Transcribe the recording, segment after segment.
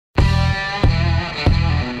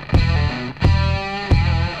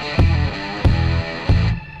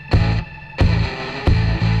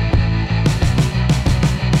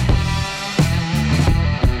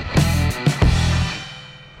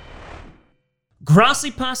Grossi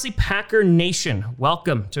Posse Packer Nation,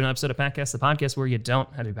 welcome to an episode of Packcast, the podcast where you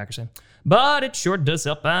don't have to be Packers fan, but it sure does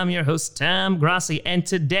help. I'm your host, Tom Grossi, and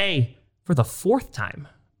today, for the fourth time,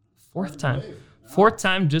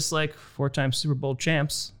 just like four-time Super Bowl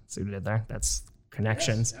champs, see what I did there? That's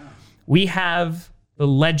connections. Yes, yeah. We have the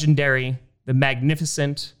legendary, the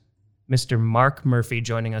magnificent Mr. Mark Murphy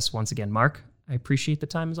joining us once again. Mark, I appreciate the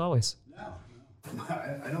time as always. No.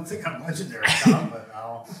 I don't think I'm legendary, Tom, but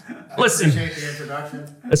I appreciate the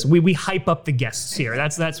introduction. Listen, we hype up the guests here.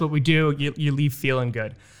 That's what we do. You leave feeling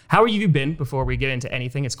good. How have you been before we get into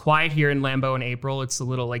anything? It's quiet here in Lambeau in April. It's a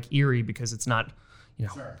little eerie because it's not,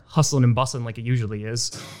 sure, hustling and bustling like it usually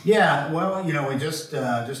is. Yeah, well, we just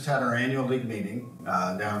had our annual league meeting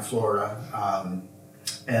down in Florida.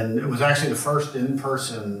 And it was actually the first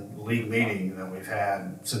in-person league meeting that we've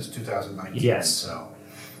had since 2019. Yes. So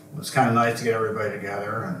it was kind of nice to get everybody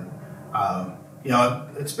together. And,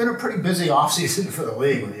 it's been a pretty busy offseason for the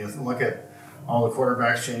league when you look at all the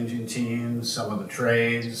quarterbacks changing teams, some of the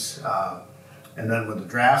trades, and then with the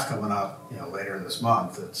draft coming up, later this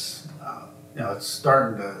month, it's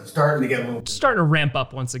starting to get a little... Starting to ramp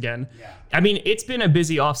up once again. Yeah. I mean, it's been a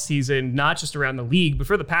busy offseason, not just around the league, but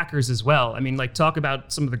for the Packers as well. I mean, talk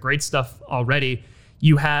about some of the great stuff already.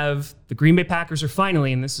 You have the Green Bay Packers are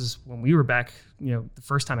finally, and this is when we were back, the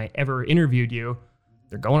first time I ever interviewed you,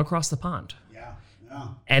 they're going across the pond. Yeah.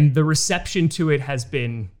 And the reception to it has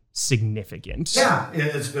been significant. Yeah,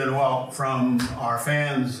 it's been, from our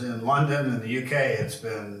fans in London and the UK, it's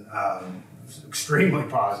been extremely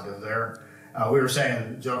positive there. We were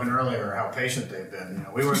joking earlier, how patient they've been.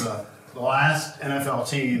 We were the last NFL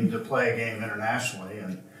team to play a game internationally.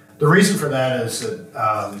 And the reason for that is that,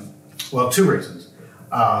 two reasons.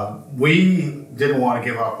 We didn't want to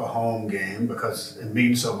give up a home game because it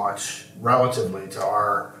means so much relatively to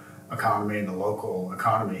our economy and the local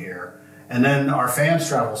economy here. And then our fans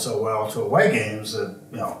travel so well to away games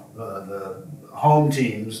that, the home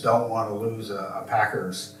teams don't want to lose a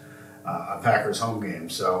Packers home game.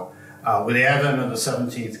 So with the advent of the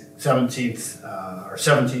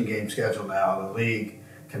 17 game schedule now, the league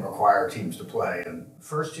can require teams to play. And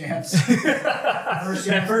first chance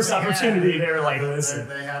opportunity, they were like, listen.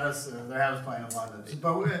 They had us playing in London.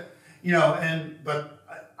 But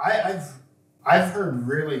I've heard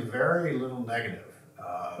really very little negative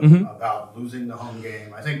about losing the home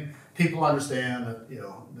game. I think people understand that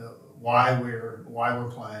why we're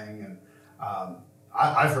playing, and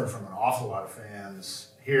I've heard from an awful lot of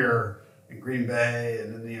fans here in Green Bay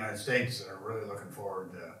and in the United States that are really looking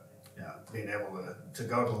forward to being able to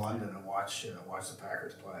go to London and watch the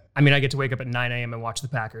Packers play. I mean, I get to wake up at 9 a.m. and watch the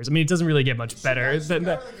Packers. I mean, it doesn't really get much better than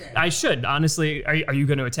that. I should, honestly. Are you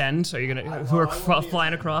going to attend? Are you going to? Who are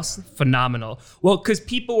flying across? Phenomenal. Well, because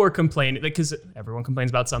people were complaining, because everyone complains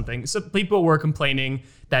about something. So people were complaining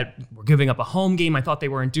that we're giving up a home game. I thought they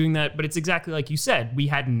weren't doing that, but it's exactly like you said. We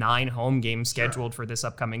had 9 home games scheduled for this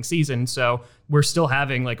upcoming season, so we're still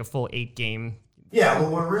having a full 8-game. Yeah,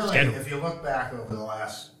 well, we're really, schedule. If you look back over the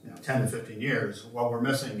last 10 to 15 years, what we're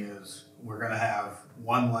missing is we're going to have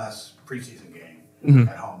one less preseason game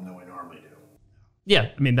at home than we normally do. Yeah,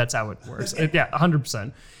 I mean, that's how it works. Yeah,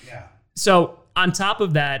 100%. Yeah. So on top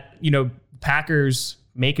of that, Packers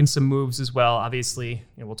making some moves as well. Obviously,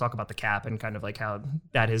 we'll talk about the cap and kind of how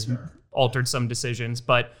that has altered some decisions,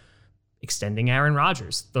 but extending Aaron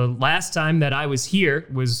Rodgers. The last time that I was here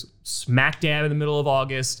was smack dab in the middle of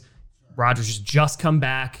August. Rodgers just come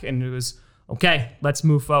back, and it was, okay, let's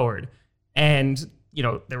move forward. And,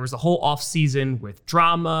 there was a whole offseason with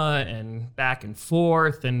drama and back and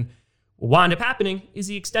forth, and what wound up happening is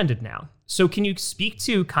he extended now. So can you speak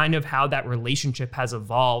to kind of how that relationship has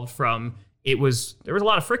evolved from there was a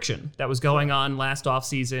lot of friction that was going on last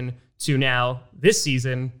offseason to now this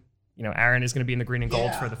season, Aaron is going to be in the green and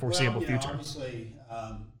gold for the foreseeable future. Obviously,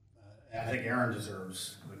 I think Aaron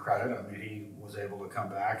deserves the credit. I mean, he was able to come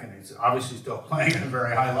back, and he's obviously still playing at a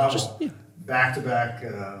very high level, back-to-back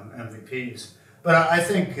MVPs. But I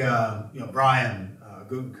think Brian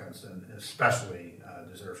Gutekunst especially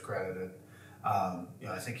deserves credit. I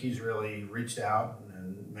think he's really reached out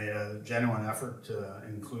and made a genuine effort to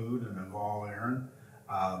include and involve Aaron.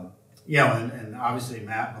 And obviously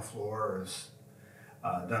Matt LaFleur has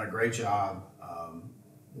done a great job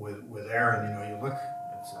with Aaron. You look.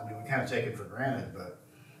 We kind of take it for granted, but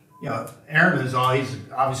Aaron is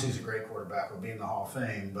obviously he's a great quarterback, will be in the Hall of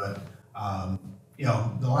Fame. But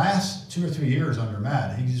the last 2 or 3 years under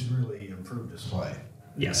Matt, he's really improved his play.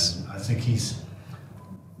 Yes, and I think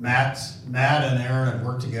Matt and Aaron have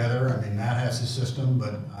worked together. I mean, Matt has his system,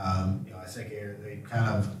 but I think they kind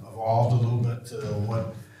of evolved a little bit to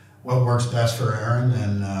what works best for Aaron.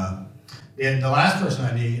 And the last person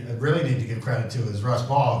I really need to give credit to is Russ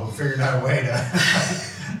Ball, who figured out a way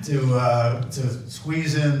to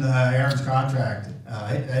squeeze in Aaron's contract.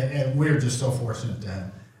 We're just so fortunate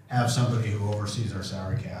to have somebody who oversees our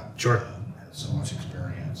salary cap. Sure. Has so much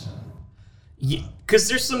experience. Because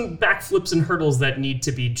there's some backflips and hurdles that need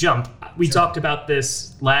to be jumped. We talked about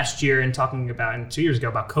this last year and and 2 years ago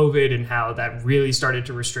about COVID and how that really started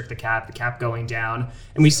to restrict the cap going down.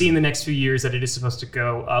 And we see in the next few years that it is supposed to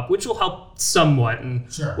go up, which will help somewhat. And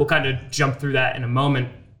we'll kind of jump through that in a moment.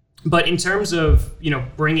 But in terms of,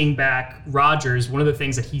 bringing back Rodgers, one of the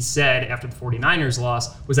things that he said after the 49ers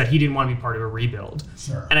loss was that he didn't want to be part of a rebuild.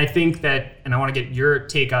 Sure. And I think that, and I want to get your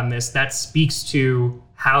take on this, that speaks to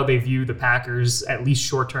how they view the Packers, at least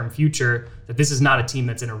short-term future, that this is not a team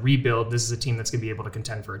that's in a rebuild. This is a team that's going to be able to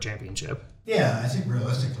contend for a championship. Yeah, I think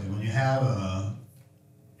realistically, when you have a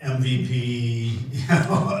MVP,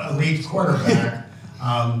 elite quarterback,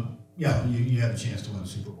 you have a chance to win a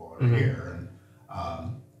Super Bowl every year. And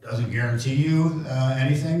doesn't guarantee you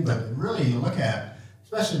anything, but really you look at,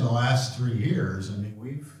 especially in the last 3 years, I mean,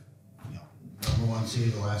 we've, number one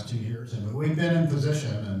seed the last 2 years, and we've been in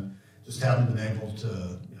position and just haven't been able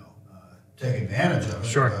to, take advantage of it.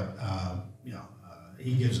 Sure. But,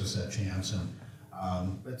 he gives us that chance.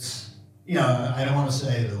 And it's, I don't want to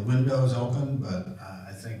say the window's open, but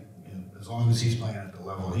I think as long as he's playing at the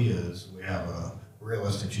level he is, we have a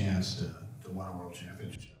realistic chance to win a world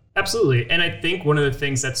championship. Absolutely. And I think one of the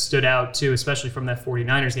things that stood out, too, especially from that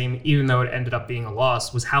 49ers game, even though it ended up being a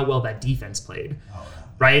loss, was how well that defense played. Oh, yeah.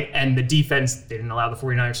 Right? And the defense, they didn't allow the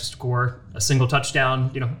 49ers to score a single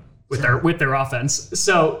touchdown, with their offense.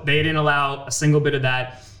 So they didn't allow a single bit of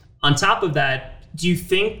that. On top of that, do you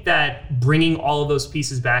think that bringing all of those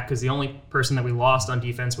pieces back, because the only person that we lost on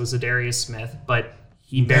defense was Zadarius Smith, but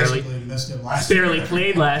he barely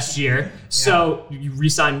played last year. So you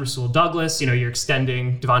re-signed Rasul Douglas, you're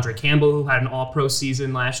extending Devondre Campbell, who had an all-pro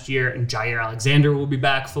season last year, and Jair Alexander will be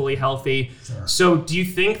back fully healthy. Sure. So do you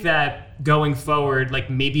think that going forward,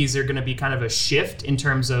 maybe is there going to be kind of a shift in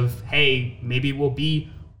terms of, hey, maybe we'll be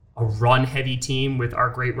a run-heavy team with our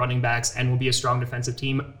great running backs, and we'll be a strong defensive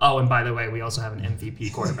team? Oh, and by the way, we also have an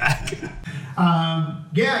MVP quarterback. It's.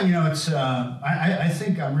 I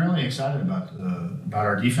think I'm really excited about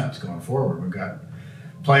our defense going forward. We've got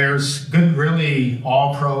players, good, really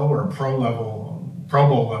all-pro or Pro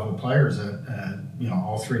Bowl level players at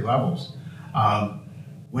all three levels.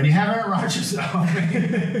 When you have Aaron Rodgers, though,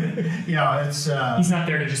 it's he's not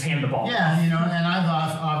there to just hand the ball. Yeah, and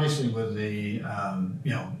I've obviously with the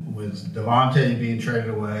with Devontae being traded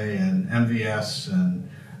away and MVS and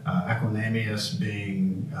Equanimeous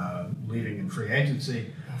being leaving in free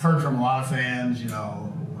agency, I've heard from a lot of fans, what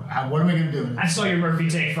are we going to do? I saw your Murphy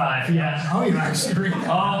take 5. Yeah. Oh, you actually?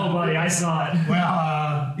 Oh, buddy, I saw it. Well,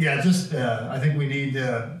 I think we need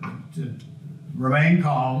to remain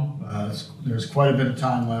calm. There's quite a bit of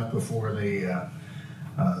time left before the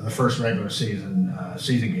first regular season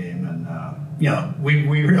game, and we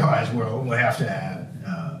realize we'll have to add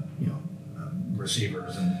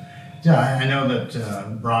receivers, and I know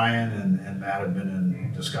that Brian and Matt have been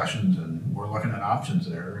in discussions, and we're looking at options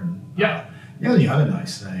there. And the other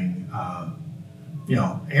nice thing,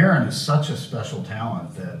 Aaron is such a special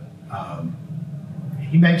talent that.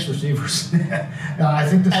 He makes receivers. I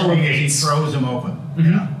think the thing is he throws them open.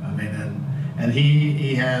 Mm-hmm. I mean, and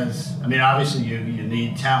he has. I mean, obviously you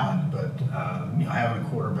need talent, but having a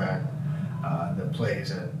quarterback that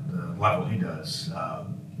plays at the level he does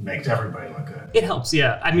makes everybody look good. It helps,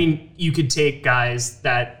 yeah. I mean, you could take guys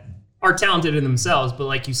that are talented in themselves, but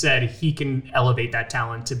like you said, he can elevate that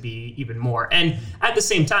talent to be even more. And at the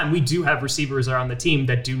same time, we do have receivers on the team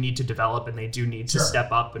that do need to develop, and they do need to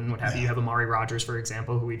step up and what have you. You have Amari Rodgers, for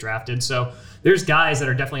example, who we drafted. So there's guys that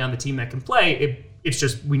are definitely on the team that can play. It's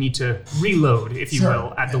just we need to reload, if you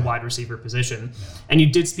will, at the wide receiver position. Yeah. And you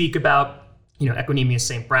did speak about Equanimeous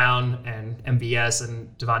St. Brown and MVS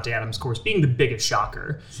and Davante Adams, of course, being the biggest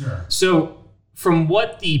shocker. Sure. So from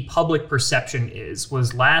what the public perception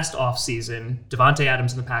was last offseason, Davante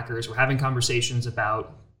Adams and the Packers were having conversations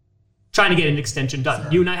about trying to get an extension done.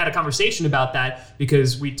 Sure. You and I had a conversation about that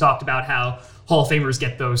because we talked about how Hall of Famers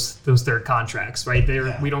get those third contracts, right?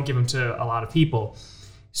 We don't give them to a lot of people.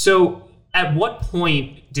 So at what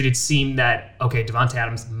point did it seem that, okay, Davante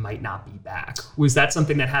Adams might not be back? Was that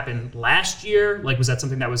something that happened last year? Was that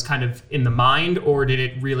something that was kind of in the mind, or did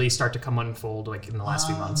it really start to come unfold in the last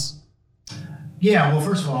few months? Yeah, well,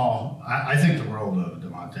 first of all, I think the world of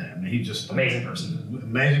Davante. I mean, he's just amazing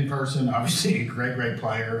person. Obviously, a great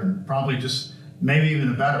player, and probably just maybe even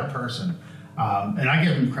a better person. And I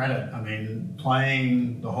give him credit. I mean,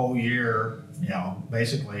 playing the whole year,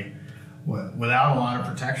 basically without a lot of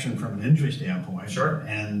protection from an injury standpoint. Sure.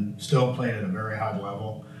 And still played at a very high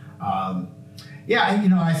level. I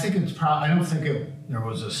think it's probably, I don't think there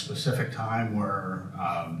was a specific time where,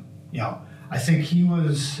 I think he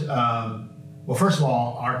was, well, first of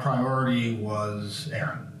all, our priority was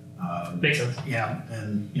Aaron. Makes sense. Yeah,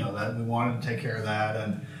 and that we wanted to take care of that,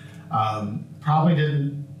 and probably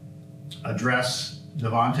didn't address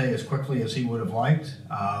Devontae as quickly as he would have liked.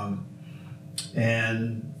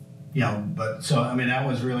 But so I mean that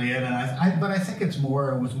was really it, and I think it was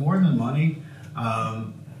more than money.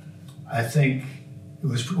 I think it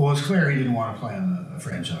was clear he didn't want to play on the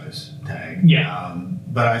franchise tag. Yeah.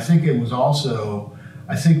 But I think it was also,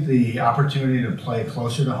 the opportunity to play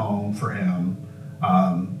closer to home for him.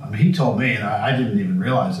 He told me, and I didn't even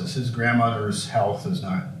realize this, his grandmother's health is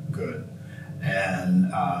not good.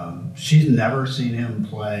 And she's never seen him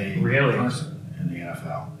play in person in the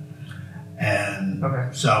NFL. And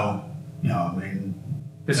so,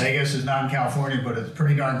 Vegas is not in California, but it's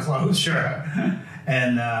pretty darn close. Sure.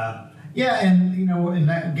 And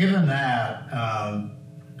given that,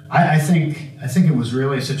 I think it was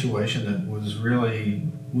really a situation that was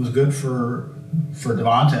good for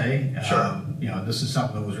Devontae. Sure. This is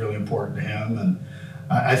something that was really important to him, and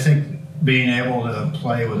I think being able to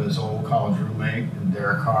play with his old college roommate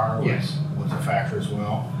Derek Carr was a factor as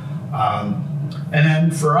well. And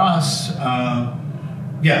then for us,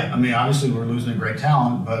 obviously we're losing a great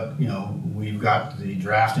talent, but we've got the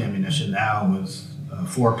draft ammunition now with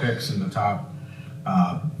 4 picks in the top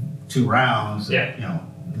 2 rounds. Yeah.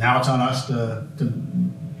 Now it's on us to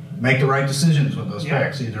make the right decisions with those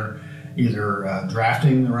picks, either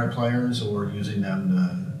drafting the right players or using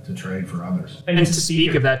them to trade for others. And to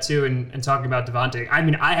speak of that too, and talking about Devontae,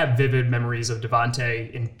 I have vivid memories of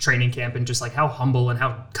Devontae in training camp and just like how humble and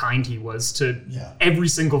how kind he was to every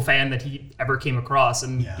single fan that he ever came across.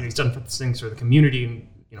 And he's done things for the community, and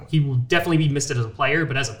he will definitely be missed as a player,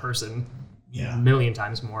 but as a person, a million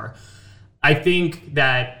times more. I think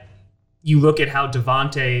that you look at how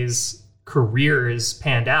Devontae's career is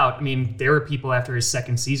panned out. There were people after his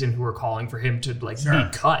second season who were calling for him to be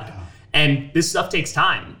cut. Yeah. And this stuff takes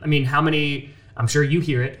time. I'm sure you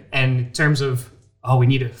hear it. And in terms of, we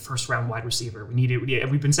need a first round wide receiver.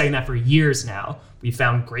 We've been saying that for years now. We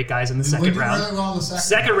found great guys in the second round. Really well the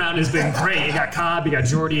second round has been great. You got Cobb, you got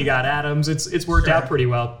Jordy, you got Adams. It's worked out pretty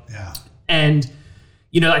well. Yeah. And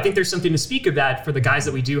I think there's something to speak of that for the guys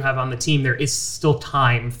that we do have on the team. There is still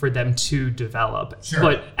time for them to develop. Sure.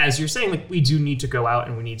 But as you're saying, we do need to go out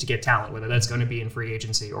and we need to get talent, whether that's going to be in free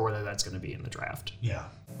agency or whether that's going to be in the draft. Yeah.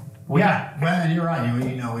 Well, and you're right.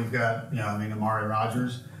 We've got, Amari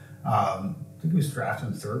Rodgers. I think he was drafted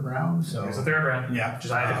in the 3rd round. So he was the 3rd round. Yeah.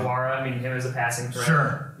 Josiah DeGuara, him as a passing threat.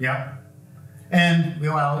 Sure. Yeah. And,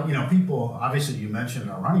 people, obviously you mentioned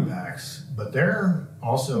our running backs, but they're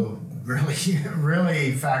also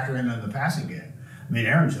really factoring in the passing game.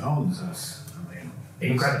 Aaron Jones is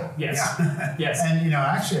incredible. Yes. Yeah. Yes. And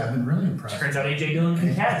actually I've been really impressed. Turns out AJ Dillon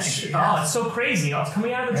can catch. It's so crazy. It's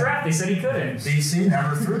coming out of the draft. They said he couldn't. DC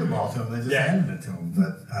never threw the ball to him. They just handed it to him.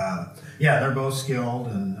 But they're both skilled,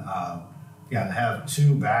 and to have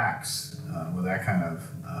 2 backs with that kind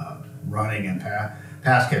of running and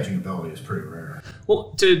pass catching ability is pretty rare.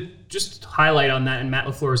 Well, to just highlight on that in Matt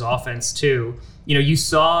LaFleur's offense too, you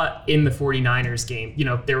saw in the 49ers game,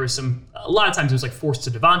 there was a lot of times it was forced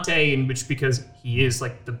to Devontae, in which because he is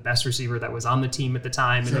the best receiver that was on the team at the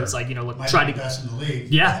time. And it was try to best in the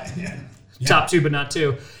league. Yeah. Top 2, but not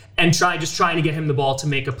 2. And trying to get him the ball to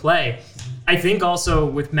make a play. I think also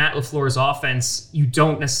with Matt LaFleur's offense, you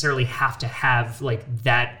don't necessarily have to have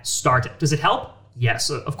that start. Does it help? Yes,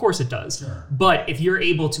 of course it does. Sure. But if you're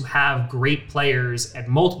able to have great players at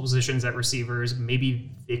multiple positions at receivers,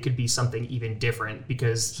 maybe it could be something even different,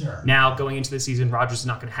 because now going into the season, Rodgers is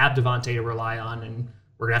not going to have Devontae to rely on, and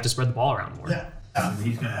we're going to have to spread the ball around more. Yeah,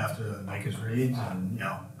 he's going to have to make his reads and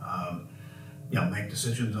make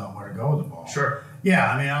decisions on where to go with the ball. Sure.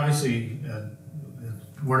 Yeah, obviously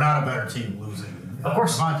we're not a better team losing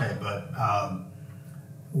Devontae, but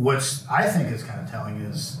what I think is kind of telling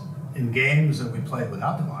is, in games that we played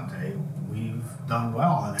without Devontae, we've done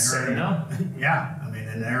well. And Aaron,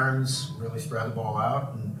 and Aaron's really spread the ball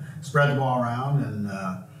out and spread the ball around, and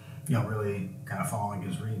really kind of following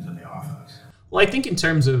his reads in the offense. Well, I think in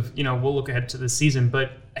terms of, we'll look ahead to this season,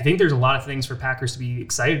 but I think there's a lot of things for Packers to be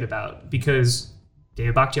excited about, because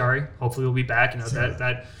David Bakhtiari hopefully will be back.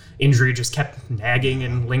 That injury just kept nagging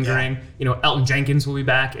and lingering. Elton Jenkins will be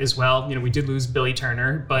back as well. We did lose Billy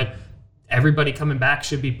Turner, but everybody coming back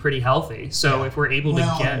should be pretty healthy. So if we're able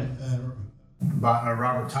to get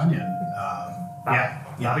Robert Tonyan,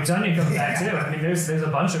 Bobby Tunyon coming back too. I mean, there's a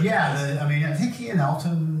bunch of I think he and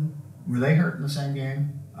Elton, were they hurt in the same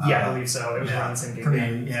game? I believe so. It was around the same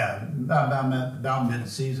game. About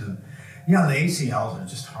mid-season. The ACLs are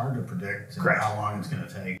just hard to predict how long it's going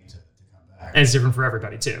to take to come back. And it's different for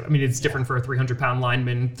everybody too. I mean, it's different for a 300-pound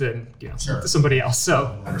lineman than somebody else.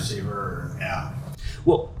 So receiver,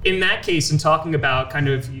 Well, in that case, in talking about kind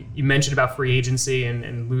of, you mentioned about free agency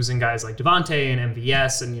and losing guys like Devontae and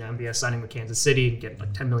MVS, and MVS signing with Kansas City and getting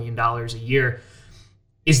like $10 million a year.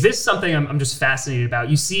 Is this something I'm just fascinated about?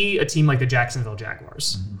 You see a team like the Jacksonville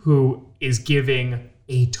Jaguars, who is giving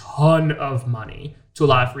a ton of money to a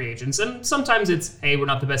lot of free agents. And sometimes it's, hey, we're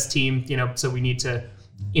not the best team, so we need to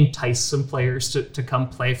entice some players to come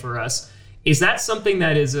play for us. Is that something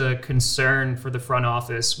that is a concern for the front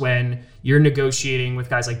office when you're negotiating with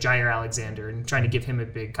guys like Jair Alexander and trying to give him a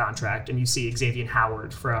big contract, and you see Xavier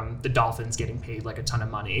Howard from the Dolphins getting paid like a ton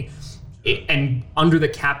of money? And under the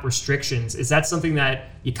cap restrictions, is that something that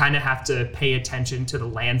you kind of have to pay attention to the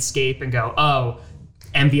landscape and go, oh,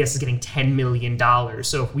 MVS is getting $10 million.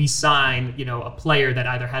 So if we sign, a player that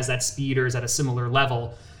either has that speed or is at a similar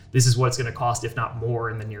level, this is what it's going to cost, if not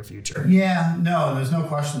more, in the near future. Yeah, no, there's no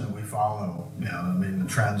question that we follow, the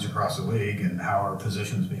trends across the league and how our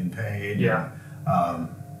position's being paid. Yeah.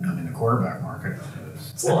 The quarterback market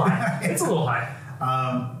it's a little high. It's a little high.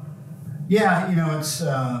 It's,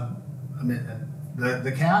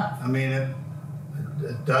 the cap,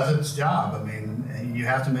 it does its job. You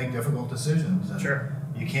have to make difficult decisions. And sure.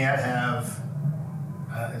 You can't have,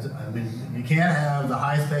 the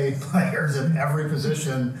highest paid players in every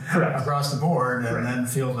position across the board and then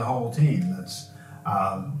field the whole team. That's,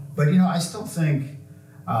 but I still think,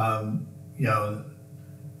 obviously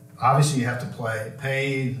you have to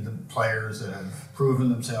pay the players that have proven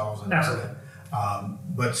themselves,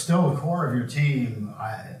 but still the core of your team.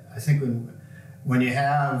 I think when you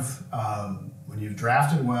have when you've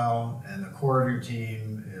drafted well and the core of your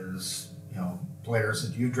team is players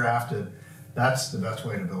that you've drafted, that's the best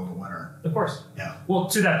way to build a winner. Of course. Yeah. Well,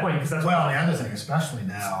 to that point, because that's the other thing, especially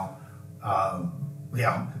now,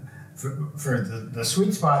 for the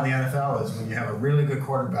sweet spot in the NFL is when you have a really good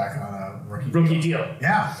quarterback on a rookie deal.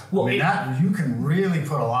 Yeah. Well, you can really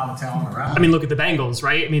put a lot of talent around. Look at the Bengals,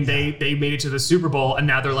 right? They made it to the Super Bowl, and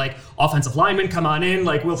now they're like, offensive linemen, come on in.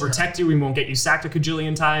 Like, we'll protect you. We won't get you sacked a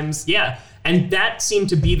cajillion times. Yeah. And that seemed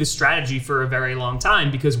to be the strategy for a very long time,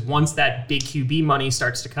 because once that big QB money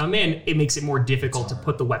starts to come in, it makes it more difficult to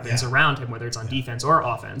put the weapons around him, whether it's on defense or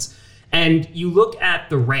offense. And you look at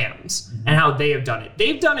the Rams and how they have done it.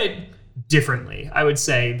 They've done it differently, I would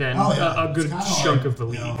say, than a good chunk of the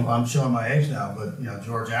league. I'm showing my age now, but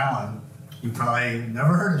George Allen, you probably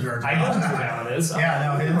never heard of George Allen. I know who George Allen is.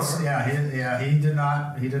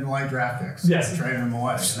 He didn't like draft picks. Yes. He traded him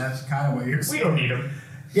away. And that's kind of what you're saying. We don't need him.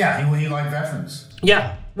 Yeah, he liked veterans.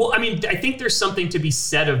 Yeah. Well, I think there's something to be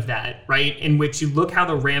said of that, right? In which you look how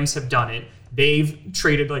the Rams have done it. They've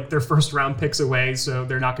traded like their first round picks away, so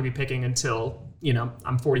they're not going to be picking until,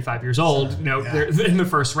 I'm 45 years old, they're in the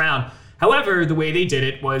first round. However, the way they did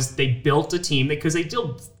it was they built a team, because they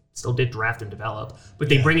still did draft and develop, but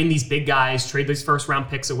they bring in these big guys, trade these first round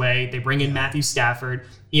picks away. They bring in Matthew Stafford,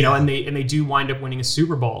 and they do wind up winning a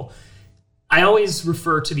Super Bowl. I always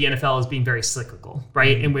refer to the NFL as being very cyclical,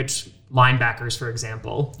 right? In which linebackers, for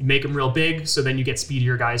example, you make them real big, so then you get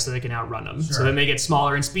speedier guys so they can outrun them. Sure. So then they get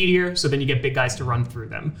smaller and speedier, so then you get big guys to run through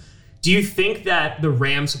them. Do you think that the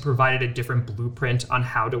Rams have provided a different blueprint on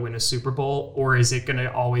how to win a Super Bowl, or is it going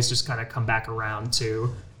to always just kind of come back around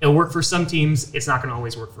to it'll work for some teams, it's not going to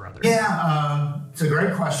always work for others? Yeah, it's a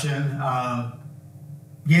great question.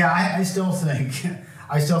 I still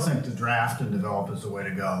think the draft and develop is the way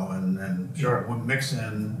to go, and sure. Mix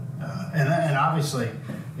in, and obviously,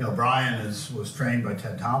 Brian was trained by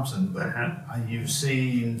Ted Thompson, but you've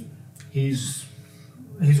seen he's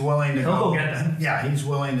willing to go. Yeah, he's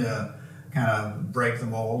willing to kind of break the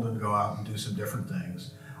mold and go out and do some different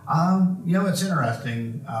things. It's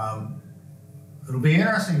interesting. It'll be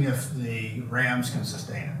interesting if the Rams can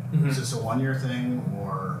sustain it. Mm-hmm. Is this a one-year thing,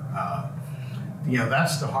 or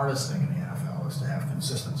that's the hardest thing in the NFL, is to have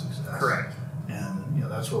consistent success. Correct. And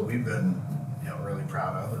that's what we've been really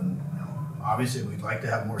proud of. And obviously we'd like to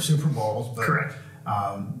have more Super Bowls, but correct.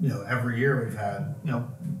 Every year we've had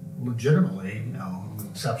legitimately, with the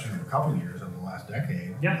exception of a couple of years over the last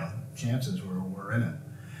decade, chances we're in it.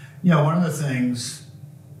 One of the things,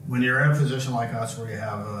 when you're in a position like us where you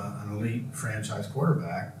have an elite franchise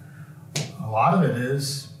quarterback, a lot of it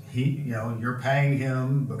is you're paying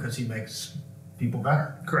him because he makes people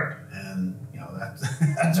better. Correct. And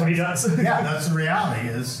that's what he does. Yeah, that's the reality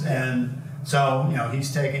is, and So,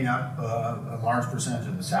 he's taking up a large percentage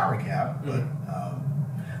of the salary cap. But,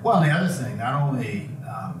 well, and the other thing, not only,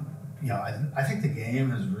 I think the game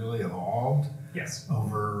has really evolved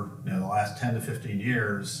over the last 10 to 15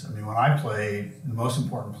 years. I mean, when I played, the most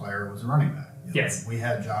important player was the running back. We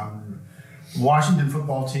had Washington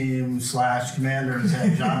football team / Commanders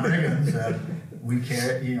had John Riggins that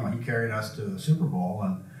he carried us to the Super Bowl,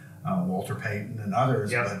 and Walter Payton and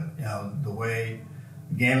others. But the way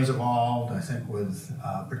the game has evolved, I think, with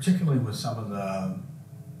particularly with some of the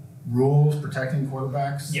rules protecting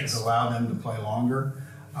quarterbacks, has allowed them to play longer.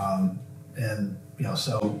 And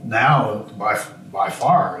so now by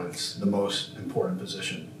far it's the most important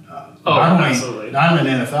position. Absolutely. Not in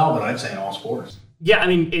the NFL, but I'd say in all sports. Yeah, I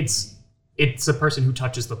mean it's a person who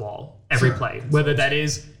touches the ball every play, whether that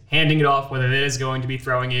is handing it off, whether that is going to be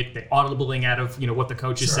throwing it, the audibling out of what the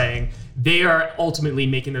coach is saying. They are ultimately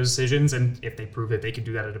making those decisions, and if they prove that they can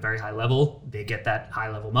do that at a very high level, they get that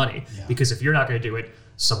high level money. Because if you're not going to do it,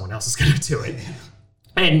 someone else is going to do it.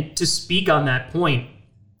 And to speak on that point,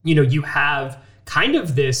 you have kind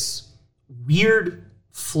of this weird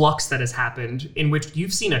flux that has happened in which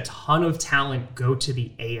you've seen a ton of talent go to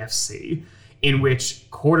the AFC, in which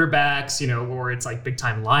quarterbacks, or it's like big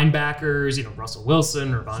time linebackers, Russell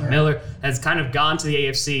Wilson or Von Miller has kind of gone to the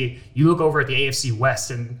AFC. You look over at the AFC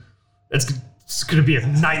West and it's going to be a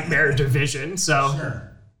nightmare division. So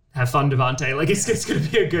have fun, Devontae. Like it's going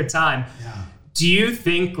to be a good time. Do you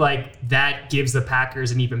think like that gives the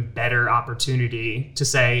Packers an even better opportunity to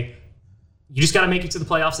say, you just got to make it to the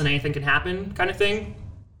playoffs and anything can happen kind of thing?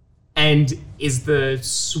 And is the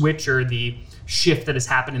switch or the shift that has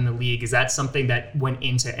happened in the league, is that something that went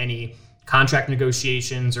into any contract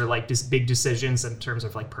negotiations or like just big decisions in terms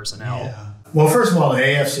of like personnel? Well, first of all, the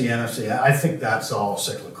AFC, NFC, I think that's all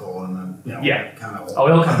cyclical and then, kind of. Oh,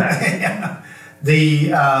 it'll come back. It's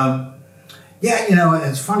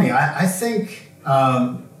funny. I think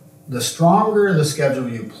the stronger the schedule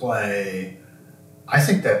you play, I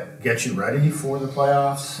think that gets you ready for the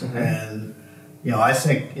playoffs. And, I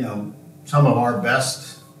think, some of our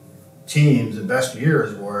best teams and best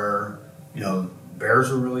years were, Bears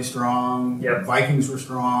were really strong, Vikings were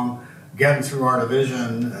strong, getting through our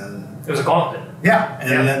division, and it was a gauntlet.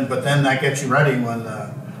 But then that gets you ready when.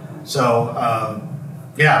 I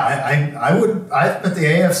put the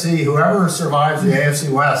AFC. Whoever survives the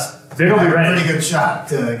AFC West, they'll be ready. A pretty good shot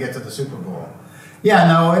to get to the Super Bowl.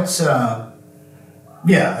 It's.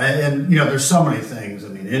 And there's so many things. I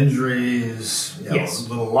mean, injuries, a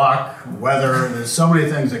little luck, weather. There's so many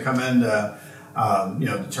things that come into,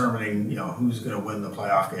 determining, who's going to win the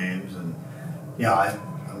playoff games. And I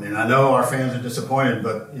know our fans are disappointed,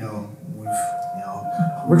 but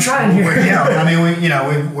we're trying here.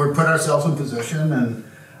 We're put ourselves in position, and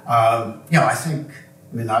I think,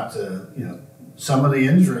 not to, some of the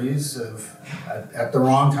injuries at the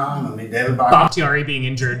wrong time. I mean, David Bakhtiari being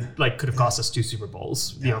injured could have cost us 2 Super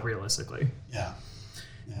Bowls, realistically.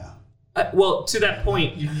 Well, to that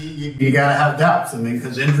point, you got to have depth. I mean,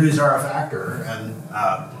 because injuries are a factor, and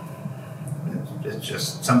it's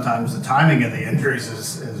just sometimes the timing of the injuries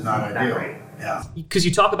is not ideal. Right. Because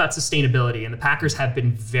you talk about sustainability, and the Packers have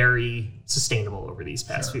been very sustainable over these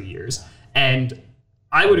past few years, and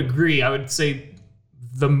I would agree. I would say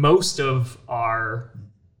the most of our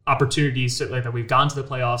opportunities that we've gone to the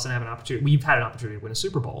playoffs and we've had an opportunity to win a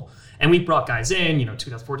Super Bowl. And we've brought guys in,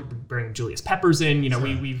 2014, bringing Julius Peppers in,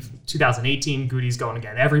 we've 2018, Goody's going to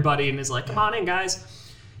get everybody and is like, come on in, guys.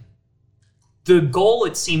 The goal,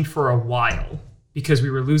 it seemed for a while, because we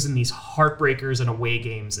were losing these heartbreakers and away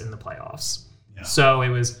games in the playoffs. So it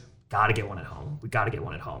was, got to get one at home. We got to get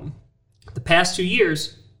one at home. The past 2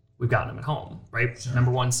 years, we've gotten them at home, right?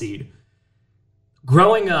 Number 1 seed.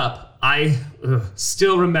 Growing up, I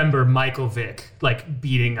still remember Michael Vick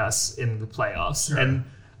beating us in the playoffs. And I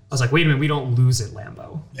was like, wait a minute, we don't lose at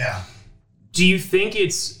Lambeau. Do you think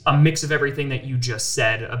it's a mix of everything that you just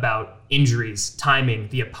said about injuries, timing,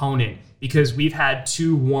 the opponent? Because we've had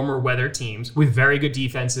 2 warmer weather teams with very good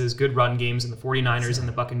defenses, good run games in the 49ers and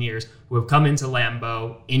the Buccaneers who have come into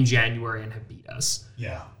Lambeau in January and have beat us.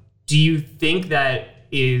 Do you think that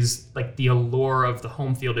is the allure of the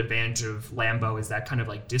home field advantage of Lambeau, is that kind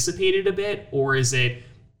of dissipated a bit, or is it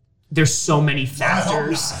there's so many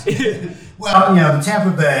factors? Well, the Tampa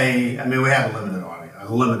Bay, we had a limited audience,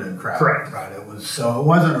 a limited crowd. Correct. Right. It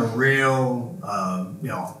wasn't a real,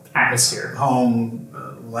 atmosphere, home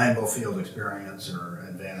Lambeau Field experience or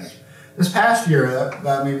advantage. This past year,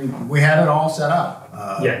 we had it all set up.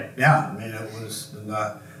 It was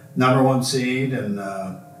the number 1 seed, and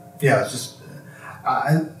it's just.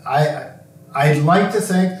 I'd like to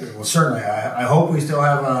think, well, certainly, I hope we still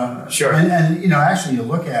have a Sure. And actually, you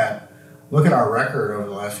look at our record over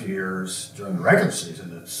the last few years during the regular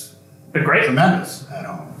season. It's been great, tremendous at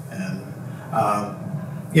home, and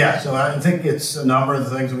so I think it's a number of the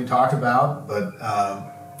things that we talked about. But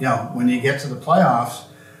when you get to the playoffs,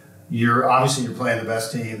 you're playing the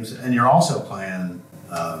best teams, and you're also playing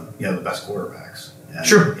the best quarterbacks. And,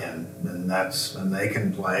 sure. And they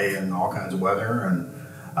can play in all kinds of weather and.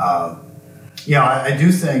 I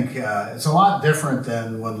do think it's a lot different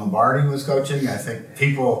than when Lombardi was coaching. I think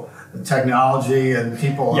the technology and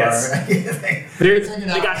people yes. are.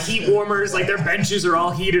 they got heat warmers, like their benches are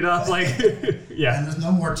all heated up. Like, yeah. And there's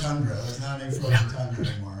no more tundra. There's not any frozen tundra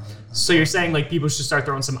anymore. So you're saying like people should start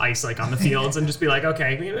throwing some ice like on the fields and just be like,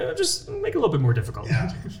 okay, just make it a little bit more difficult.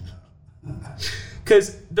 Yeah.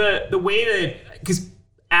 Because the way because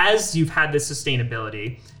as you've had this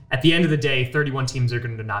sustainability. At the end of the day, 31 teams are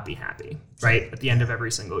going to not be happy, right? At the end of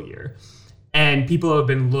every single year. And people have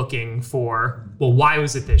been looking for, well, why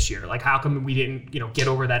was it this year? Like, how come we didn't, get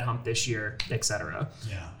over that hump this year, et cetera?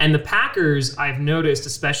 Yeah. And the Packers, I've noticed,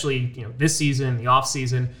 especially, this season, the off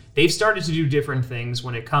season, they've started to do different things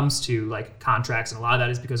when it comes to like contracts. And a lot of that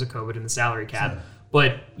is because of COVID and the salary cap. Sure.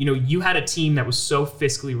 But, you had a team that was so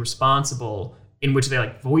fiscally responsible in which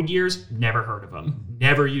they void years, never heard of them,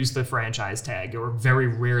 never used the franchise tag, or very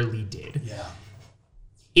rarely did. Yeah.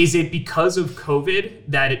 Is it because of COVID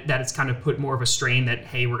that it's kind of put more of a strain that,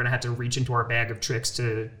 hey, we're going to have to reach into our bag of tricks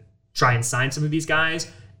to try and sign some of these guys?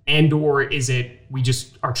 And or is it we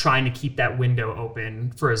just are trying to keep that window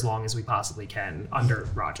open for as long as we possibly can under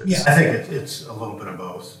Rodgers? Yeah, I think it's a little bit of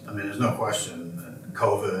both. I mean, there's no question that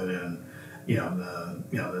COVID and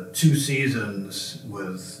the 2 seasons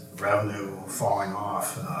with revenue falling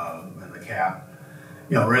off and the cap,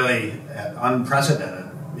 really at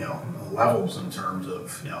unprecedented, levels in terms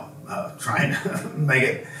of, trying to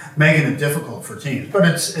making it difficult for teams. But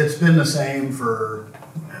it's been the same for,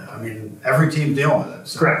 every team dealing with it.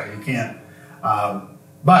 So correct. You can't.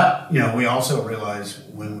 But we also realize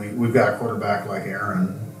when we've got a quarterback like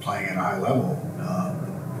Aaron playing at a high level,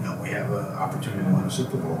 we have an opportunity to win a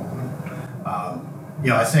Super Bowl.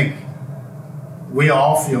 I think we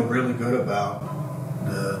all feel really good about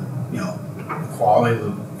the quality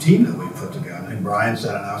of the team that we put together. I think Brian's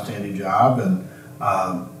done an outstanding job, and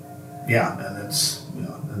and it's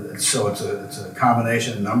it's a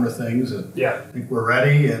combination of a number of things. That I think we're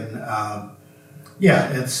ready, and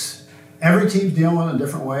it's every team's dealing in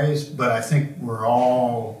different ways, but I think we're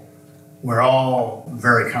all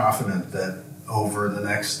very confident that over the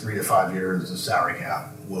next 3 to 5 years, the salary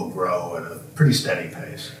cap will grow at a pretty steady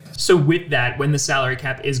pace. So with that, when the salary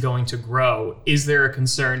cap is going to grow, is there a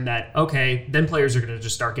concern that, okay, then players are going to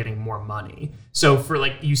just start getting more money? So for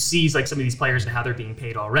you see some of these players and how they're being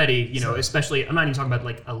paid already, sure. Especially, I'm not even talking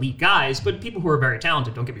about elite guys, but people who are very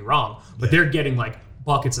talented, don't get me wrong, but they're getting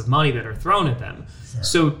buckets of money that are thrown at them. Sure.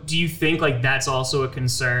 So do you think that's also a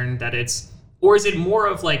concern that or is it more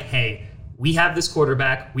of hey, we have this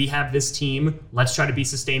quarterback, we have this team, let's try to be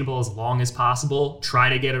sustainable as long as possible, try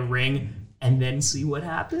to get a ring, and then see what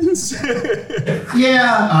happens? Well,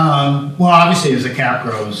 obviously, as the cap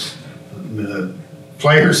grows, the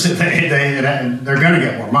players, they're going to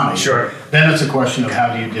get more money. Sure. Then it's a question of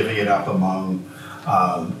how do you divvy it up among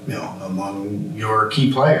your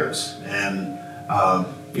key players. And,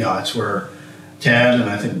 that's where Ted and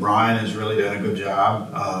I think Brian has really done a good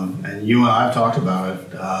job. And you and I have talked about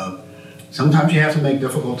it. Sometimes you have to make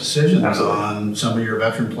difficult decisions Absolutely. On some of your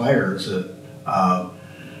veteran players.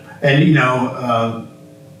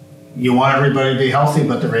 You want everybody to be healthy,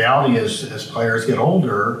 but the reality is, as players get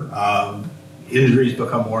older, injuries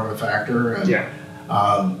become more of a factor. And,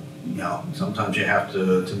 sometimes you have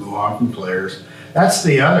to move on from players. That's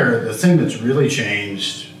the thing that's really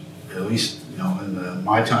changed, at least, in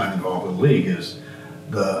my time involved with the league, is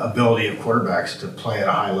the ability of quarterbacks to play at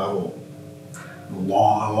a high level. A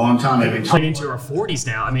long time. They've been playing into our 40s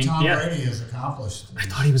now. Tom Brady has accomplished. I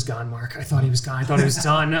thought he was gone, Mark. I thought he was gone. I thought he was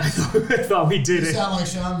done. I thought we did it. You sound like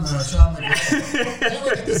Sean McVay. Can't we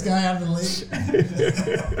get this guy out of the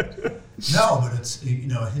league? No, but it's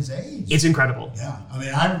his age. It's incredible. Yeah,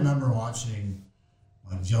 I remember watching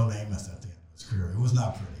Joe Namath at the end of his career. It was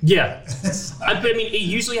not pretty. Yeah, it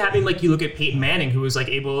usually happened. You look at Peyton Manning, who was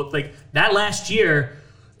able that last year.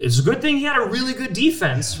 It's a good thing he had a really good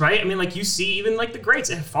defense, right? You see even the greats.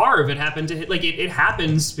 Favre, it happened to hit. It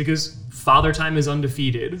happens because Father Time is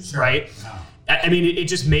undefeated, sure. Right? Yeah. It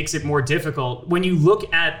just makes it more difficult when you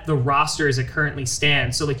look at the roster as it currently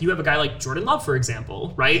stands. So you have a guy like Jordan Love, for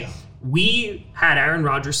example, right? Yeah. We had Aaron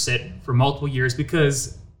Rodgers sit for multiple years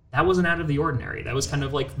because that wasn't out of the ordinary. That was kind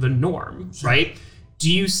of like the norm, right?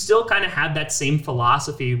 Do you still kind of have that same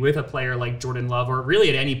philosophy with a player like Jordan Love, or really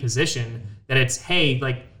at any position, that it's, hey,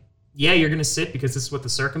 like, yeah, you're going to sit because this is what the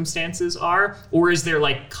circumstances are? Or is there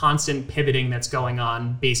like constant pivoting that's going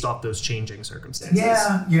on based off those changing circumstances?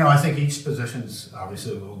 Yeah, you know, I think each position's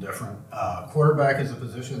obviously a little different. Quarterback is a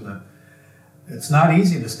position that it's not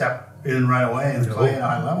easy to step in right away and play at a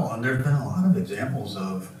high level. And there's been a lot of examples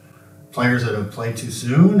of players that have played too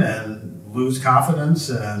soon and lose confidence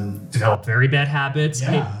and develop very bad habits.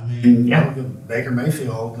 Yeah, look at Baker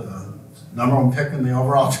Mayfield, number one pick in the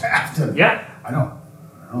overall draft. And I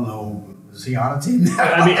don't know, is he on a team now?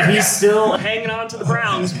 I mean, he's still hanging on to the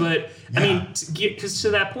Browns, but I mean, because to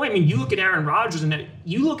that point, I mean, you look at Aaron Rodgers and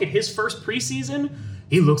you look at his first preseason,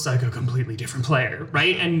 he looks like a completely different player,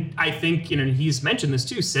 right? And I think, you know, he's mentioned this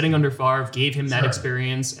too, sitting under Favre gave him that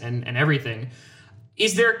experience and everything.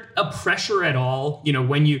 Is there a pressure at all, you know,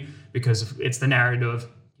 when you, because it's the narrative,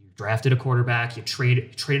 you drafted a quarterback, you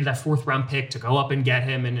traded that 4th round pick to go up and get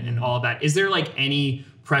him and all of that. Is there like any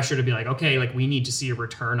pressure to be like, okay, like we need to see a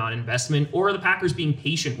return on investment, or are the Packers being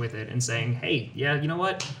patient with it and saying, hey, yeah, you know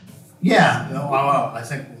what? Yeah, well, I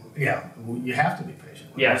think, you have to be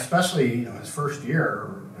patient. Yeah. Especially, you know, his first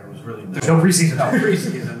year, there was really no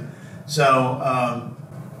preseason. So,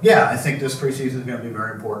 I think this preseason is going to be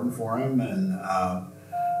very important for him. And,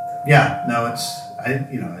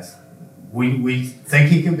 we think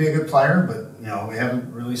he can be a good player, but, you know, we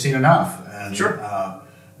haven't really seen enough. And,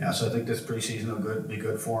 so I think this preseason will be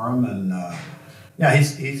good for him. And,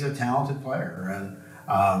 he's a talented player. And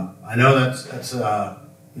I know that's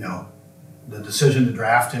the decision to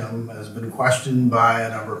draft him has been questioned by a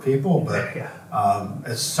number of people, but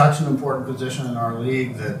it's such an important position in our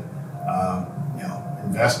league that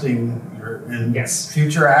investing in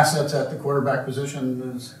future assets at the quarterback position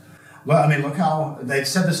is. Well, I mean, look how they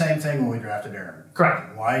said the same thing when we drafted Aaron.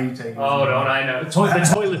 Correct. Why are you taking? Oh, don't I know? The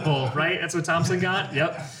toilet bowl, right? That's what Thompson got.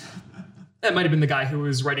 Yep. That might have been the guy who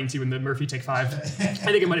was writing to you in the Murphy Take 5. I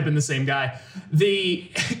think it might have been the same guy.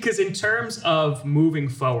 Because in terms of moving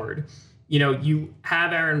forward, you know, you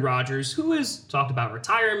have Aaron Rodgers, who has talked about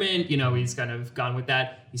retirement. You know, he's kind of gone with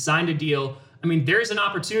that. He signed a deal. I mean, there's an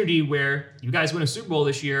opportunity where you guys win a Super Bowl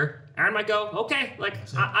this year. Aaron might go, okay, like,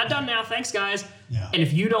 I'm done now. Thanks, guys. Yeah. And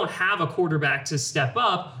if you don't have a quarterback to step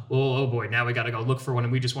up, well, oh boy, now we got to go look for one,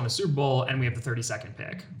 and we just won a Super Bowl, and we have the 32nd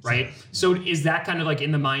pick, right? So is that kind of like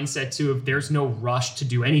in the mindset, too, of there's no rush to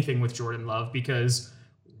do anything with Jordan Love because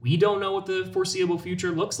we don't know what the foreseeable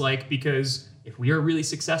future looks like, because if we are really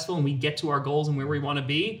successful and we get to our goals and where we want to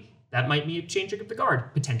be, that might be a changing of the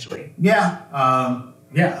guard, potentially. Yeah. I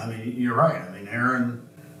mean, you're right. I mean, Aaron,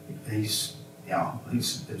 he's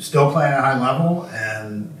still playing at a high level,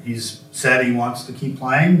 and he's said he wants to keep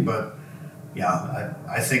playing, but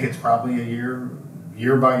I think it's probably a year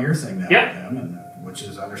by year thing now with him, and which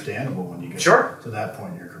is understandable when you get to that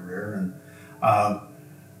point in your career. And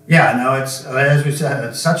it's, as we said,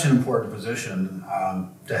 it's such an important position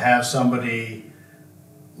to have somebody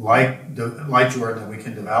like Jordan that we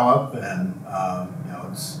can develop, and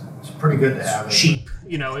it's pretty good to have. Cheap,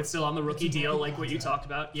 it's still on the rookie deal, like what you talked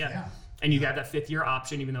about. Yeah. And you got that 5th year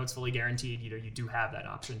option, even though it's fully guaranteed. You do have that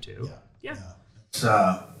option too. Yeah.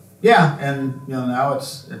 And now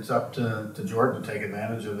it's up to Jordan to take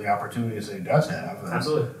advantage of the opportunities that he does have.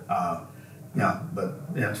 Absolutely. But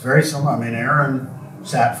it's very similar. I mean, Aaron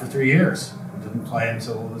sat for 3 years, didn't play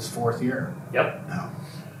until his 4th year. Yep. Now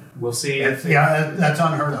we'll see. That's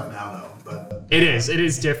unheard of now, though. But it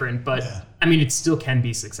is different, but I mean, it still can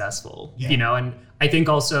be successful. And I think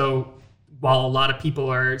also, while a lot of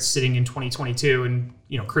people are sitting in 2022 and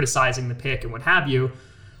criticizing the pick and what have you,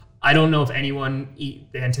 I don't know if anyone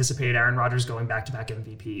anticipated Aaron Rodgers going back-to-back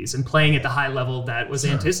MVPs and playing at the high level that was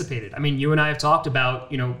anticipated. I mean, you and I have talked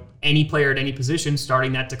about any player at any position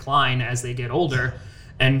starting that decline as they get older,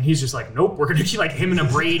 and he's just like, nope, we're going to be like him and a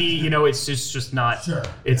Brady. It's just not.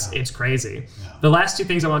 It's crazy. Yeah. The last 2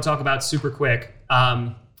 things I want to talk about super quick.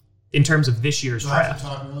 In terms of this year's draft. I have to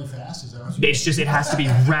talk really fast? Is that what it has to be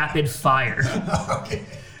rapid fire. Okay.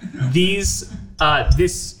 This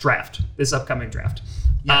upcoming draft,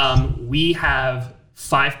 we have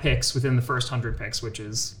 5 picks within the first 100 picks, which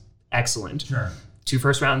is excellent. Sure. 2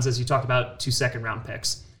 first rounds, as you talked about, 2 second round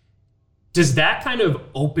picks. Does that kind of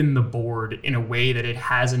open the board in a way that it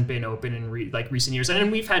hasn't been open in recent years? And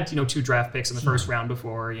we've had 2 draft picks in the first round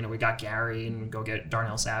before. We got Gary and go get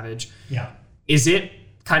Darnell Savage. Yeah. Is it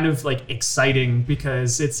kind of like exciting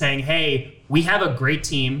because it's saying, hey, we have a great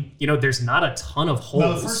team. There's not a ton of holes.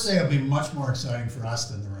 Well, the first day will be much more exciting for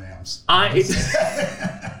us than the Rams.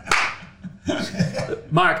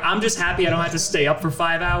 Mark, I'm just happy I don't have to stay up for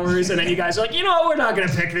 5 hours. And then you guys are like, you know what? We're not going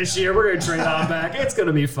to pick this year. We're going to trade on back. It's going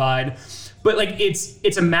to be fine. But like,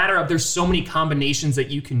 it's a matter of there's so many combinations that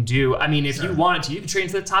you can do. I mean, if you wanted to, you could trade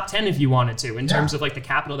into the top 10 if you wanted to, in terms of like the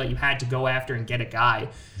capital that you had to go after and get a guy.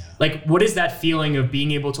 Yeah. Like, what is that feeling of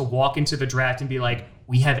being able to walk into the draft and be like,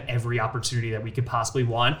 we have every opportunity that we could possibly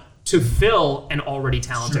want to fill an already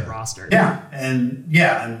talented roster? Yeah, and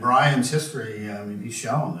Brian's history, I mean, he's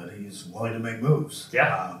shown that he's willing to make moves.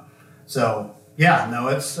 Yeah. It's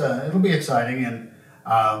it'll be exciting, and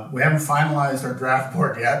we haven't finalized our draft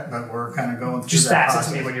board yet, but we're kind of going through just that fax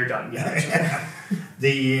process. it to me when you're done. Yeah.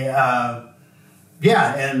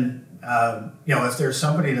 If there's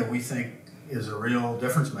somebody that we think is a real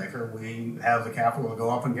difference maker, we have the capital to go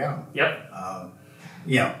up and get them.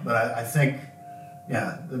 Yep. But I think,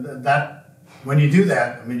 that when you do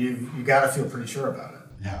that, I mean, you got to feel pretty sure about it.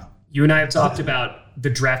 Yeah. You and I have talked about the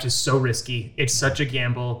draft is so risky. It's such a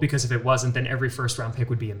gamble because if it wasn't, then every first round pick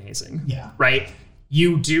would be amazing. Yeah. Right?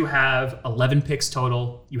 You do have 11 picks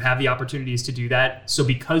total. You have the opportunities to do that. So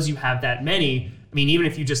because you have that many, I mean, even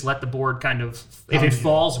if you just let the board kind of, if it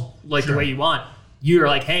falls like the way you want, you're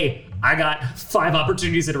like, hey, I got 5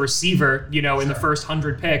 opportunities at a receiver, in the first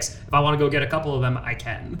 100 picks. If I want to go get a couple of them, I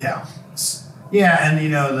can. Yeah. Yeah,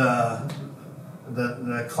 and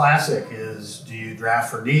the classic is, do you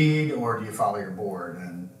draft for need or do you follow your board?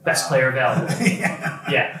 And best player available.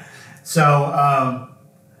 Yeah. So,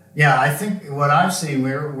 I think what I've seen,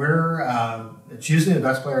 we're it's usually the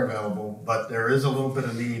best player available, but there is a little bit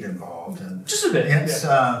of need involved, and just a bit. It's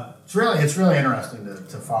really interesting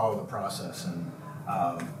to follow the process, and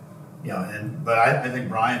but I think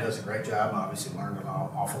Brian does a great job. Obviously, learned an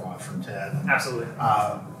awful lot from Ted. Absolutely.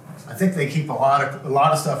 I think they keep a lot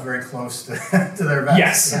of stuff very close to their vest.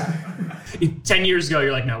 Yes. Yeah. 10 years ago,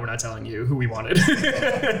 you're like, no, we're not telling you who we wanted.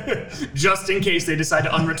 Just in case they decide to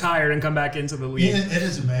unretire and come back into the league. It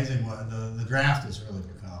is amazing what the draft has really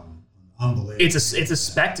become unbelievable. It's a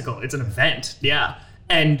spectacle. It's an event. Yeah.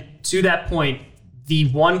 And to that point,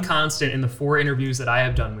 the one constant in the 4 interviews that I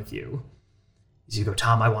have done with you is you go,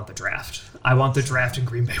 Tom, I want the draft. I want the draft in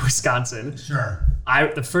Green Bay, Wisconsin. Sure.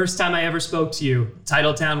 The first time I ever spoke to you,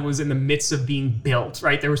 Titletown was in the midst of being built,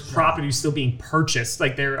 right? There was property still being purchased.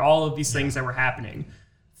 Like, there are all of these things that were happening.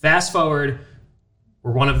 Fast forward,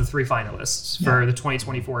 we're one of the 3 finalists for the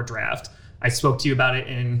 2024 draft. I spoke to you about it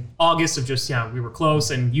in August of just, we were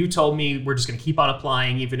close, and you told me we're just going to keep on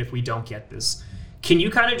applying even if we don't get this. Can you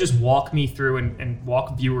kind of just walk me through and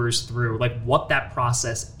walk viewers through, like, what that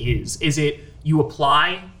process is? Is it you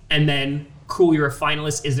apply and then, cool, you're a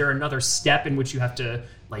finalist? Is there another step in which you have to,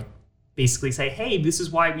 like, basically say, hey, this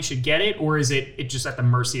is why we should get it? Or is it just at the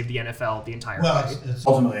mercy of the NFL the entire way? It's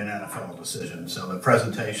ultimately an NFL decision. So the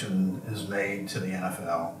presentation is made to the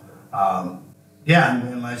NFL.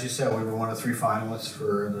 And as you said, we were one of 3 finalists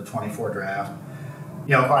for the 24 draft.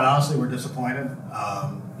 Quite honestly, we're disappointed.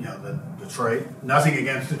 The Detroit, nothing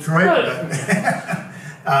against Detroit, but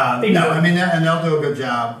and they'll do a good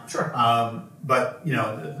job. Sure. But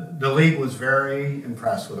the league was very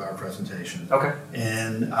impressed with our presentation. Okay.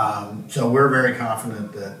 And so we're very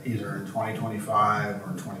confident that either in 2025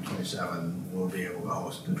 or in 2027 we'll be able to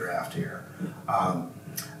host the draft here.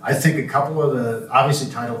 I think a couple of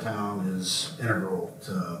obviously Titletown is integral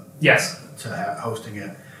to hosting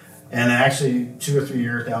it. And actually 2 or 3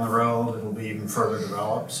 years down the road, it'll be even further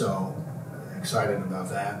developed. So excited about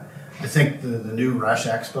that. I think the new Rush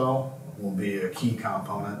Expo will be a key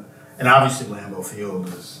component. And obviously Lambeau Field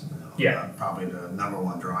is probably the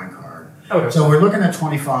 #1 drawing card. So we're looking at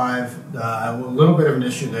 25. A little bit of an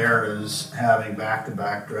issue there is having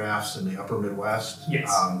back-to-back drafts in the upper Midwest. Yes.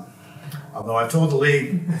 Although I've told the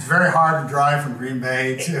league it's very hard to drive from Green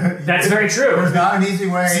Bay to... That's very true. There's not an easy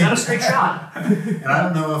way. It's not a straight shot. And I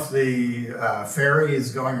don't know if the ferry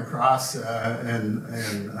is going across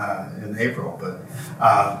in April, but...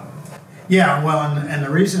 and the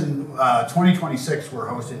reason 2026 we're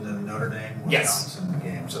hosting the Notre Dame Wisconsin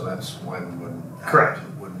game, so that's why we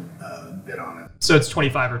wouldn't bid on it. So it's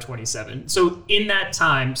 25 or 27. So in that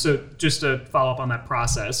time, so just to follow up on that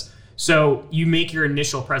process, so you make your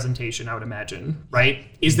initial presentation, I would imagine, right?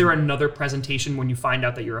 Is there another presentation when you find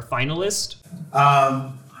out that you're a finalist?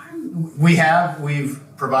 We've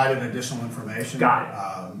provided additional information.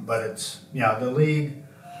 Got it. But it's the league.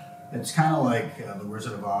 It's kind of like the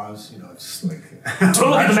Wizard of Oz. It's like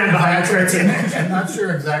totally the man behind the curtain. I'm not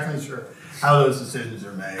exactly sure how those decisions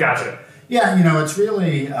are made. Gotcha. Yeah, it's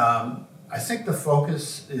really. I think the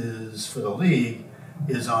focus is for the league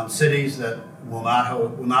is on cities that will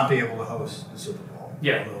not be able to host the Super Bowl.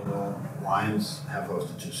 Yeah. The Lions have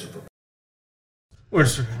hosted 2 Super Bowls.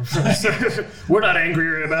 We're not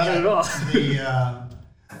angry about it at all.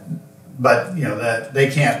 But that they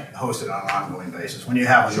can't host it on an ongoing basis. When you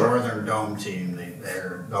have a Northern Dome team,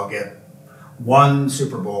 they'll get one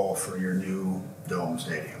Super Bowl for your new Dome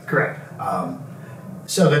stadium. Correct.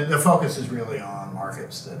 So the focus is really on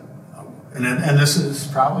markets that, and this is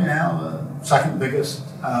probably now the second biggest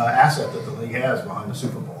asset that the league has behind the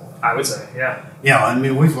Super Bowl. I would say, yeah. Yeah, I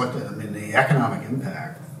mean we've looked at the economic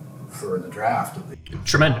impact for the draft of the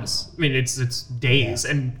tremendous. I mean, it's days,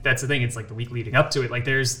 and that's the thing. It's like the week leading up to it. Like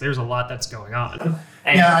there's a lot that's going on.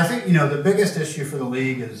 And I think the biggest issue for the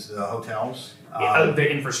league is the hotels, the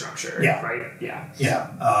infrastructure. Yeah. Right. Yeah.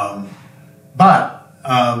 Yeah.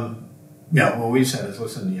 What we said is,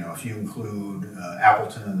 listen, if you include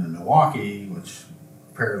Appleton and Milwaukee, which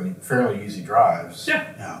fairly easy drives.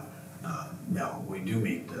 Yeah. We do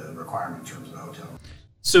meet the requirement in terms of the hotel.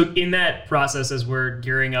 So in that process, as we're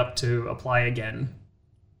gearing up to apply again,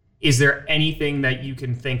 is there anything that you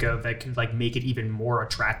can think of that could like make it even more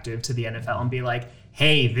attractive to the NFL and be like,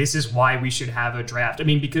 hey, this is why we should have a draft? I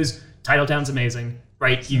mean, because Titletown's amazing,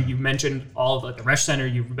 right? You mentioned all of the Resch Center.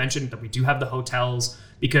 You mentioned that we do have the hotels,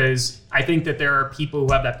 because I think that there are people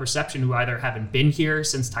who have that perception who either haven't been here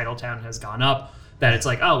since Titletown has gone up, that it's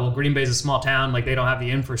like, oh, well, Green Bay's a small town, like they don't have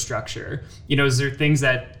the infrastructure. Is there things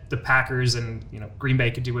that the Packers and Green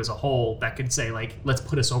Bay could do as a whole that could say like, let's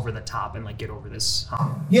put us over the top and like get over this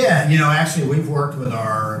hump? Yeah, actually we've worked with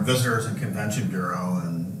our Visitors and Convention Bureau,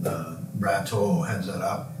 and Brad Toll heads that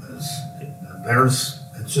up.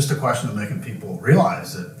 It's just a question of making people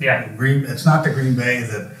realize that it's not the Green Bay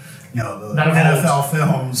that the NFL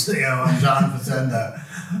films, and John Facenda,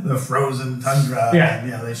 the frozen tundra. Yeah.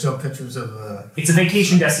 And, they show pictures of it's a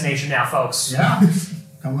vacation destination now, folks. Yeah.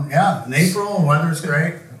 In April, weather's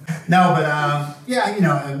great. No, but I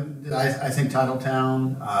think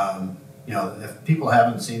Titletown, if people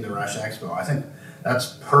haven't seen the Resch Expo, I think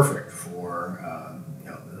that's perfect for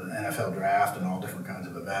the NFL draft and all different kinds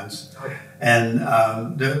of events. Okay. And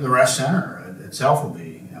the Resch Center itself will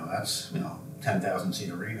be, that's 10,000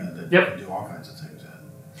 seat arena that you can do all kinds of things in.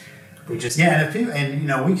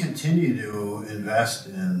 We continue to invest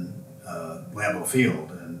in Lambeau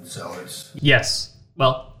Field, and so it's the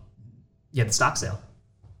stock sale.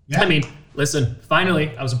 Yeah. I mean, listen,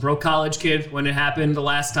 finally, I was a broke college kid when it happened the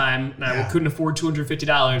last time, and I couldn't afford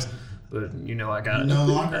 $250. But I got it. No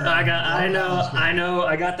longer.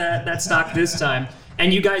 I got that stock this time.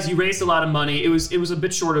 And you guys, you raised a lot of money. It was a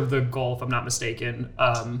bit short of the goal, if I'm not mistaken.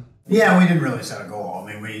 We didn't really set a goal.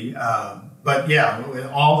 I mean,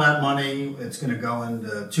 all that money, it's going to go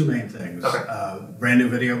into two main things. Okay. Brand new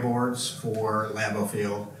video boards for Lambeau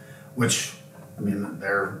Field, which,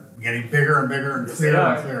 they're getting bigger and bigger and clearer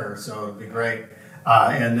and clearer, so it'll be great.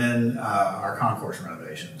 And then our concourse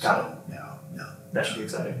renovations. Got it. That should be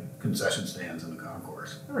exciting. Concession stands in the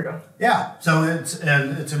concourse. There we go. Yeah, so it's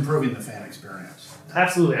improving the fan experience.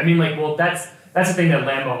 Absolutely. That's the thing that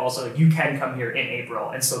Lambeau also, you can come here in April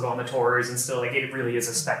and still go on the tours and still, it really is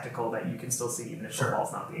a spectacle that you can still see even if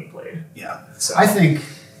football's not being played. Yeah. So I think,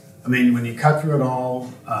 when you cut through it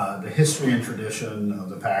all, the history and tradition of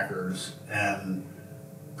the Packers, and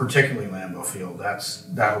particularly Lambeau Field,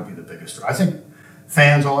 that will be the biggest draw. I think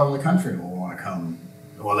fans all over the country will want to come.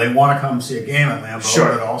 Well, they want to come see a game at Lambeau,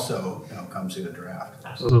 but also come see the draft.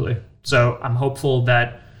 Absolutely. So I'm hopeful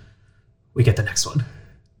that we get the next one.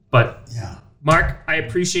 But Mark, I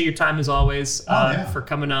appreciate your time as always for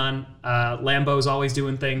coming on. Lambeau's always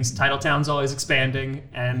doing things. Titletown's always expanding,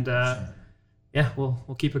 and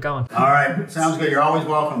we'll keep it going. All right, sounds good. You're always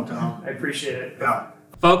welcome, Tom. I appreciate it. Yeah.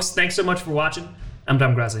 Folks, thanks so much for watching. I'm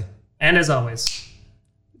Tom Grassi, and as always,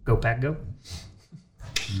 go Pack Go.